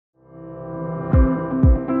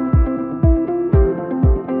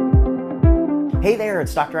Hey there,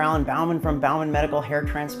 it's Dr. Alan Bauman from Bauman Medical Hair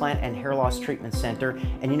Transplant and Hair Loss Treatment Center.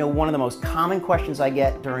 And you know, one of the most common questions I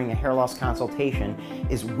get during a hair loss consultation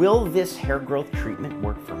is, will this hair growth treatment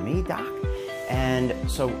work for me, doc? And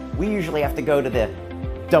so we usually have to go to the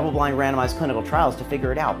double-blind randomized clinical trials to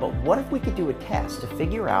figure it out. But what if we could do a test to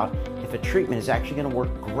figure out if a treatment is actually going to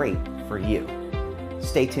work great for you?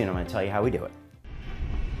 Stay tuned, I'm going to tell you how we do it.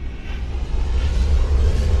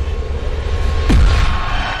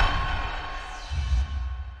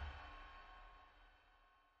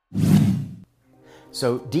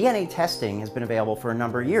 So DNA testing has been available for a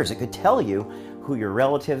number of years. It could tell you who your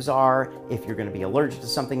relatives are, if you're going to be allergic to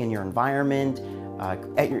something in your environment,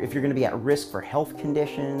 if you're going to be at risk for health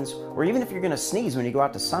conditions, or even if you're going to sneeze when you go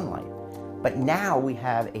out to sunlight. But now we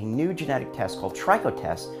have a new genetic test called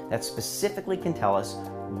Trichotest that specifically can tell us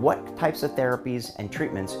what types of therapies and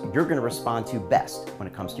treatments you're going to respond to best when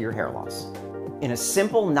it comes to your hair loss. In a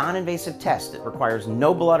simple, non-invasive test that requires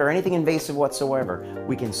no blood or anything invasive whatsoever,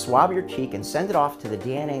 we can swab your cheek and send it off to the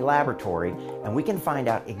DNA laboratory, and we can find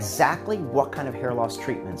out exactly what kind of hair loss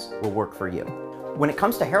treatments will work for you. When it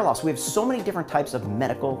comes to hair loss, we have so many different types of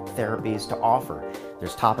medical therapies to offer.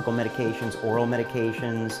 There's topical medications, oral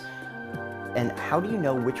medications, and how do you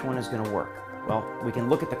know which one is going to work? Well, we can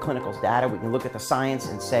look at the clinical data, we can look at the science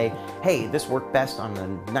and say, hey, this worked best on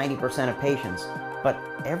the 90% of patients. But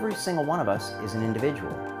every single one of us is an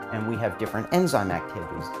individual, and we have different enzyme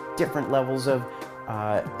activities, different levels of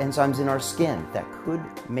enzymes in our skin that could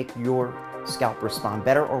make your scalp respond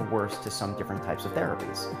better or worse to some different types of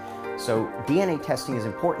therapies. So DNA testing is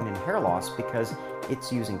important in hair loss because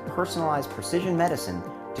it's using personalized precision medicine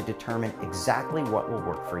to determine exactly what will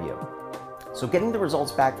work for you. So getting the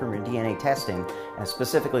results back from your DNA testing, and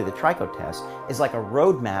specifically the Trichotest, is like a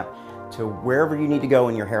roadmap to wherever you need to go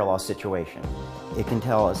in your hair loss situation. It can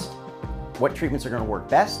tell us what treatments are going to work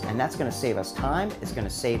best, and that's going to save us time, it's going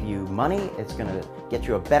to save you money, it's going to get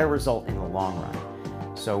you a better result in the long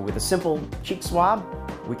run. So with a simple cheek swab,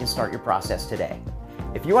 we can start your process today.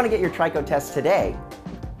 If you want to get your Trichotest today,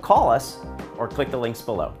 call us or click the links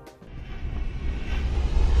below.